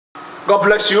God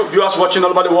bless you, viewers watching all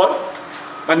over the world.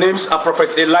 My name's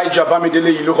Prophet Elijah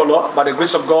Bamidele Ilukolo. By the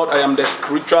grace of God, I am the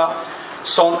spiritual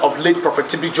son of late Prophet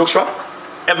TB Joshua.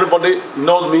 Everybody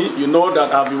knows me. You know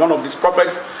that I've been one of these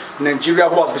prophets in Nigeria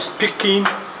who has been speaking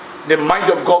the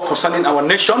mind of God concerning our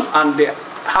nation and the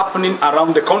happening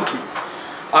around the country.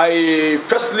 I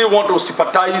firstly want to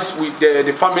sympathize with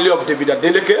the family of Davido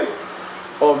Adeleke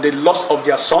of the loss of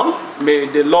their son. May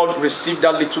the Lord receive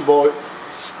that little boy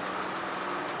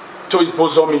to his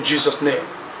bosom in Jesus' name.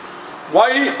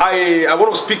 Why I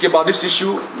want to speak about this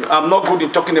issue, I'm not good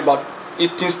in talking about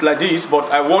things like this, but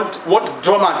what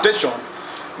drew my attention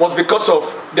was because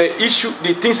of the issue,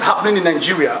 the things happening in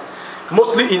Nigeria,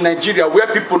 mostly in Nigeria,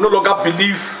 where people no longer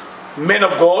believe men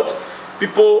of God.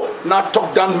 People now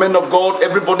talk down men of God.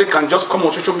 Everybody can just come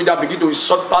on social media and begin to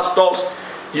insult pastors.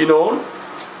 You know,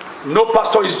 no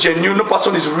pastor is genuine, no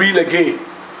pastor is real again.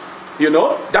 You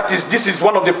know, this is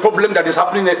one of the problems that is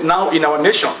happening now in our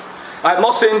nation. I'm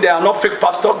not saying there are not fake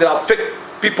pastors, there are fake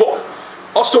people.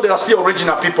 Also, there are still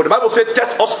original people. The Bible says,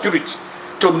 test all spirits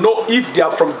to know if they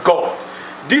are from God.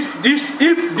 If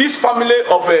this family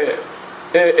of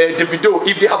Davido,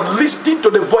 if they have listened to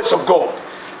the voice of God,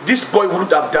 this boy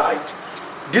would have died.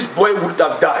 This boy would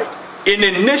have died. In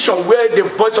a nation where the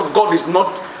voice of God is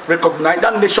not recognized,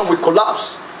 that nation will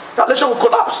collapse. That nation will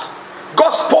collapse.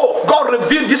 God spoke, God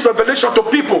revealed this revelation to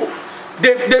people.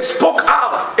 They spoke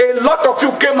out. A lot of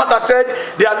you came out and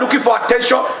said they are looking for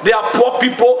attention, they are poor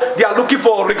people, they are looking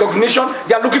for recognition,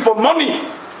 they are looking for money.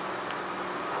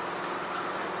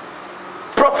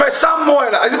 Prophet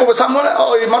Samuel, is it Prophet Samuel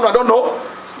or Emmanuel, I don't know,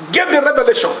 gave the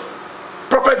revelation.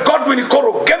 Prophet Godwin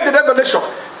Ikoro gave the revelation.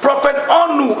 Prophet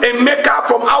Onu, a maker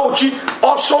from Auchi,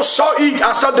 also saw it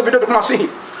and saw the video to come and see him.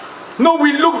 No,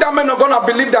 we look at men of God and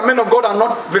believe that men of God are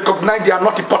not recognized, they are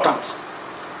not important.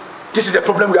 This is the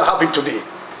problem we are having today.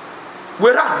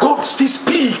 Whereas God still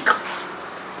speak.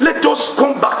 Let us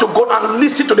come back to God and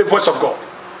listen to the voice of God.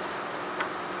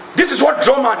 This is what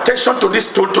drew my attention to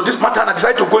this matter, and I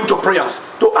decided to go into prayers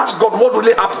to ask God what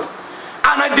really happened.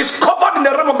 And I discovered in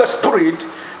the realm of the spirit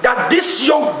that this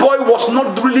young boy was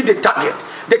not really the target.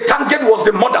 The target was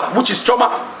the mother, which is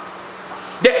trauma.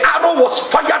 The arrow was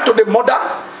fired to the mother.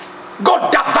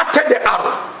 God diverted the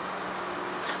arrow.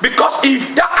 Because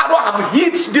if that arrow had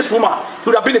hit this woman, it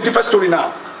would have been a different story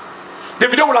now.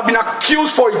 Davido would have been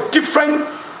accused for a different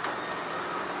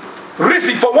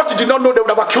reason. For what he did not know, they would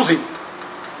have accused him.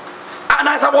 And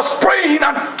as I was praying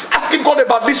and asking God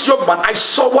about this young man, I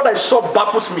saw what I saw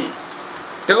baffles me.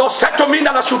 The Lord said to me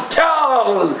that I should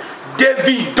tell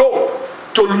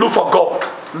Davido to look for God.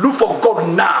 Look for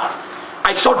God now.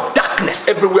 I saw darkness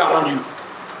everywhere around you.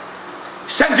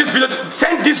 Send this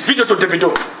video to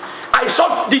Davido. I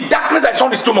saw the darkness I saw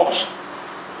is too much.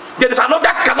 There is another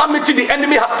calamity the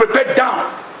enemy has prepared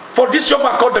down for this young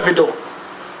man called Davido.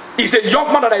 He's a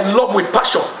young man that I love with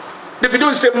passion.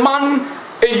 Davido is a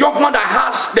young man that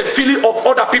has the feeling of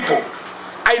other people.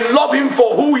 I love him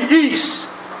for who he is.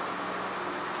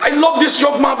 I love this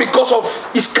young man because of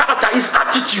his character, his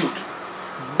attitude.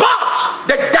 But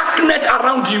the darkness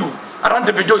around you, around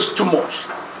Davido, is too much.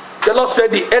 The Lord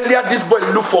said the earlier this boy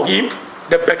look for him,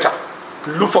 the better.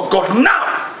 Look for God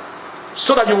now,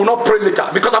 so that you will not pray later.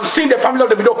 Because I'm seeing the family of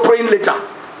Davido praying later.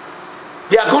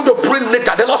 They are going to pray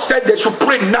later. The Lord said they should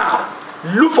pray now.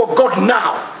 Look for God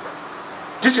now.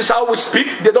 This is how we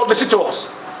speak. They don't listen to us.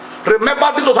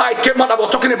 Remember, this was how I came out. I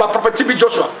was talking about Prophet TB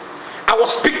Joshua. I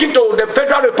was speaking to the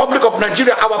Federal Republic of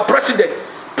Nigeria, our president,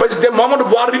 President Muhammadu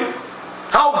Buhari.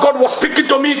 How God was speaking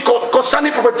to me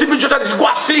concerning Prophet TB Joshua. That is go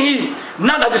and see him.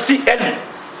 Now that it's still early.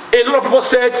 A lot of people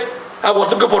said I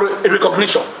was looking for a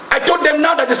recognition. I told them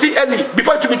now that it's still early,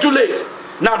 before it will be too late.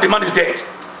 Now the man is dead.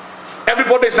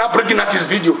 Everybody is now bringing out his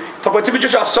video. Prophet TB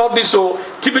Joshua saw this, so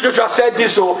TB Joshua said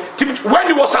this, so when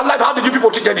he was alive, how did you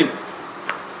people treat him?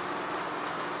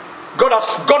 God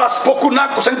has spoken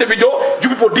now concerning the video. You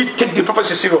people did take the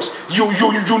prophecy serious. You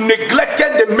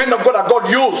neglected the men of God that God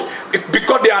used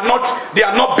because they are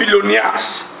not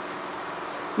billionaires.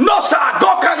 No, sir.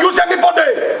 God can use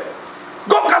anybody.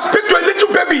 God can speak to a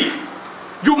little baby.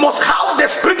 You must have the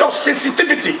spirit of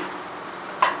sensitivity.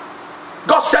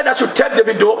 God said that you tell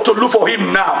Davido to look for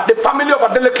him now. The family of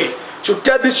Adeleke should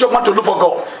tell this young man to look for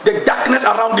God. The darkness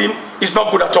around him is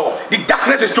not good at all. The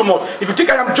darkness is too much. If you think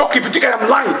I am joking, if you think I am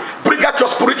lying, bring out your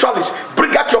spiritualist,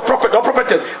 bring out your prophet or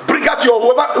prophetess, bring out your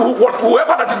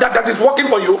whoever that is working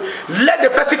for you. Let the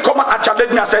person come out and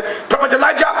challenge me and say, Prophet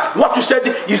Elijah, what you said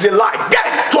is a lie.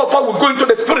 Then 2 of us will go into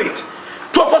the spirit.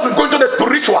 2 of us will go into the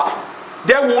spiritual.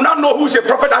 Then we will not know who is a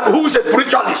prophet and who is a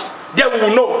spiritualist. Then we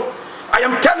will know. I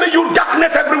am telling you,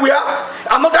 darkness everywhere.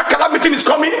 Another calamity is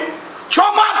coming.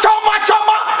 Trauma, trauma,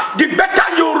 The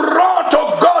better you run to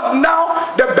God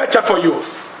now, the better for you.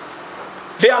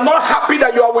 They are not happy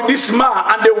that you are with this man,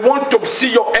 and they want to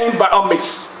see your end by all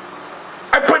means.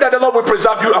 I pray that the Lord will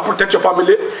preserve you and protect your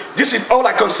family. This is all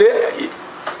I can say.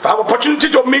 If I have opportunity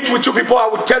to meet with you people, I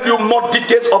will tell you more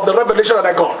details of the revelation that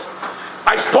I got.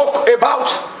 I spoke about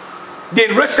the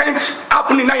recent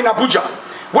happening now in Abuja.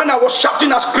 When I was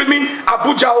shouting and screaming,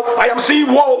 Abuja, I am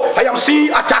seeing war, I am seeing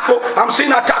attack, I'm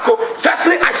seeing attack.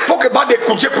 Firstly, I spoke about the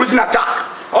Kuje prison attack.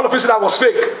 All of it that was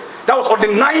fake. That was on the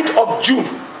 9th of June.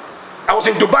 I was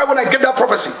in Dubai when I gave that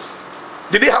prophecy.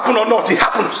 Did it happen or not? It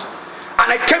happened.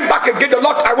 And I came back again. The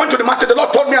Lord, I went to the mountain. The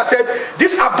Lord told me, I said,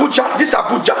 this Abuja,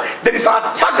 there is an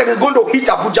attack that is going to hit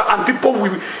Abuja, and people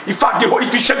will, in fact, it will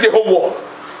shake the whole world.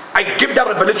 I gave that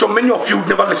revelation. Many of you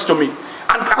never listen to me.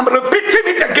 And I'm repeating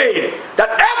it again,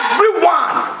 that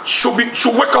everyone should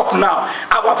wake up now.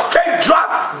 Our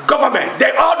federal government,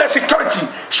 all the security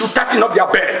should tighten up their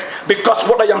belt, because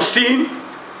what I am seeing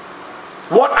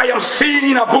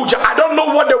in Abuja, I don't know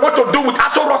what they want to do with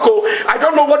Aso Rocco. I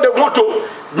don't know what they want to,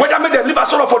 whether they leave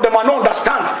Aso Rocco for them, I don't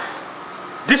understand.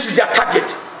 This is their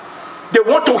target. They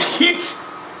want to hit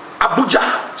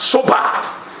Abuja so bad.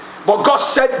 But God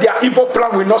said their evil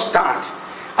plan will not stand,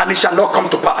 and it shall not come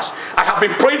to pass. I have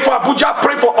been praying for Abuja,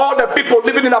 praying for all the people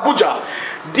living in Abuja.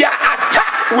 Their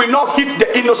attack will not hit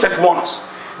the innocent ones.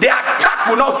 Their attack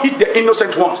will not hit the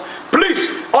innocent ones.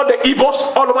 Please, all the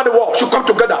Igbos all over the world should come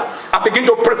together and begin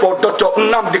to pray for Dr.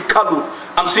 Nnamdi Kanu.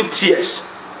 I'm seeing tears.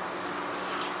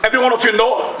 Every one of you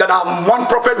know that I'm one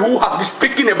prophet who has been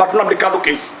speaking about Nnamdi Kanu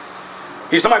case.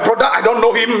 He's not my brother. I don't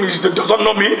know him. He doesn't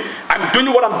know me. I'm doing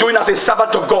what I'm doing as a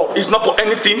servant of God. It's not for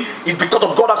anything. It's because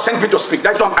of God that sent me to speak.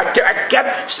 That's why I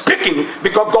kept speaking,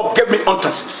 because God gave me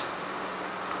utterances.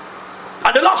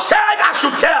 And the Lord said I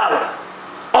should tell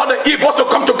all the Igbos to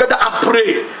come together and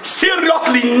pray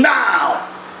seriously now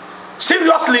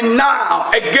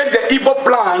against the evil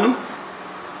plan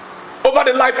over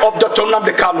the life of Dr.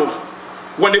 Nnamdi Kanu.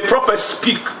 When the prophets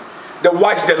speak, the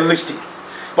wise they listen.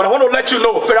 But I want to let you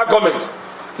know, federal government,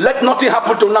 let nothing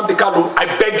happen to Nnamdi Kanu. I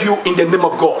beg you in the name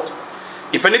of God.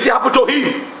 If anything happen to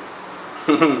him,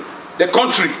 the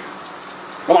country,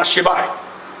 I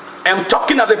am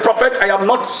talking as a prophet. I am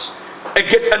not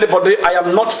against anybody. I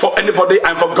am not for anybody.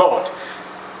 I am for God.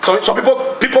 So some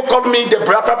people call me the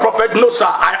Biafra prophet. No, sir,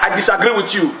 I disagree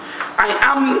with you. I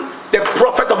am the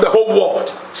prophet of the whole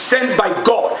world, sent by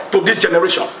God to this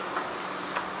generation.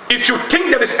 If you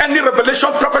think there is any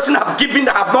revelation prophecy I have given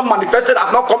that have not manifested,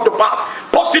 have not come to pass,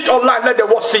 post it online, let the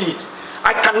world see it.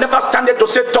 I can never stand there to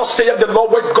say, thus saith the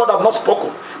Lord, where God have not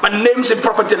spoken. My name is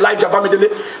Prophet Elijah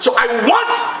Bamidele. So I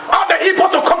want all the people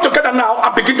to come together now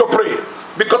and begin to pray,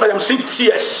 because I am seeing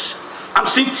tears. I'm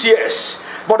seeing tears.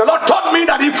 But the Lord told me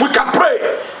that if we can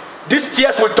pray, these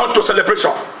tears will turn to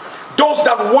celebration. Those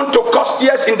that want to cause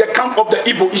tears in the camp of the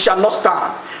evil, it shall not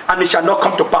stand, and it shall not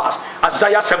come to pass.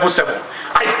 Isaiah 7:7.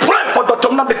 I pray for Dr.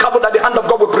 Nnamdi Kanu that the hand of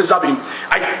God will preserve him.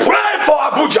 I pray for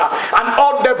Abuja and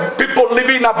all the people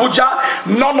living in Abuja.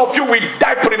 None of you will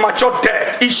die premature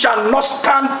death. It shall not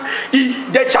stand.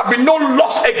 There shall be no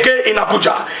loss again in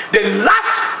Abuja. The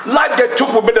last life they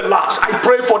took will be the last. I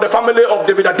pray for the family of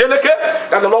Davido Adeleke,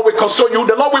 that the Lord will console you.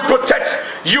 The Lord will protect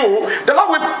you. The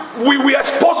Lord will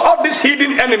expose all this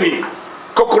hidden enemy.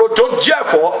 Kokoroto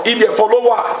Jeffo in the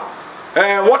follower.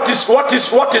 What is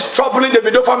troubling the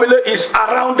Davido family is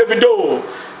around Davido.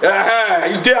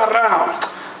 Is there around?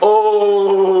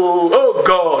 Oh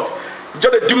God.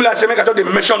 Just the dumb say make I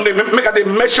don't mention them. Make I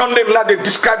mention them now. They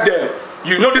describe them.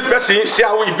 You know this person, see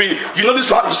how he be. You know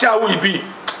this one, you see how he be.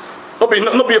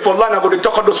 Not be for line. I go to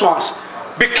talk of those ones.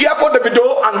 Be careful,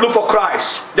 Davido, and look for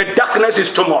Christ. The darkness is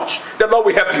too much. The Lord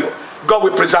will help you. God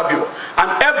will preserve you.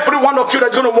 And every one of you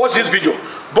that's going to watch this video,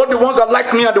 both the ones that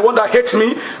like me and the ones that hate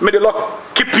me, may the Lord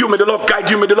keep you, may the Lord guide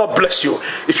you, may the Lord bless you.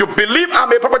 If you believe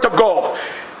I'm a prophet of God,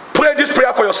 pray this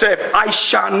prayer for yourself. I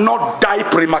shall not die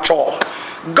premature.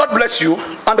 God bless you,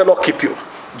 and the Lord keep you.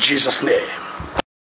 In Jesus' name.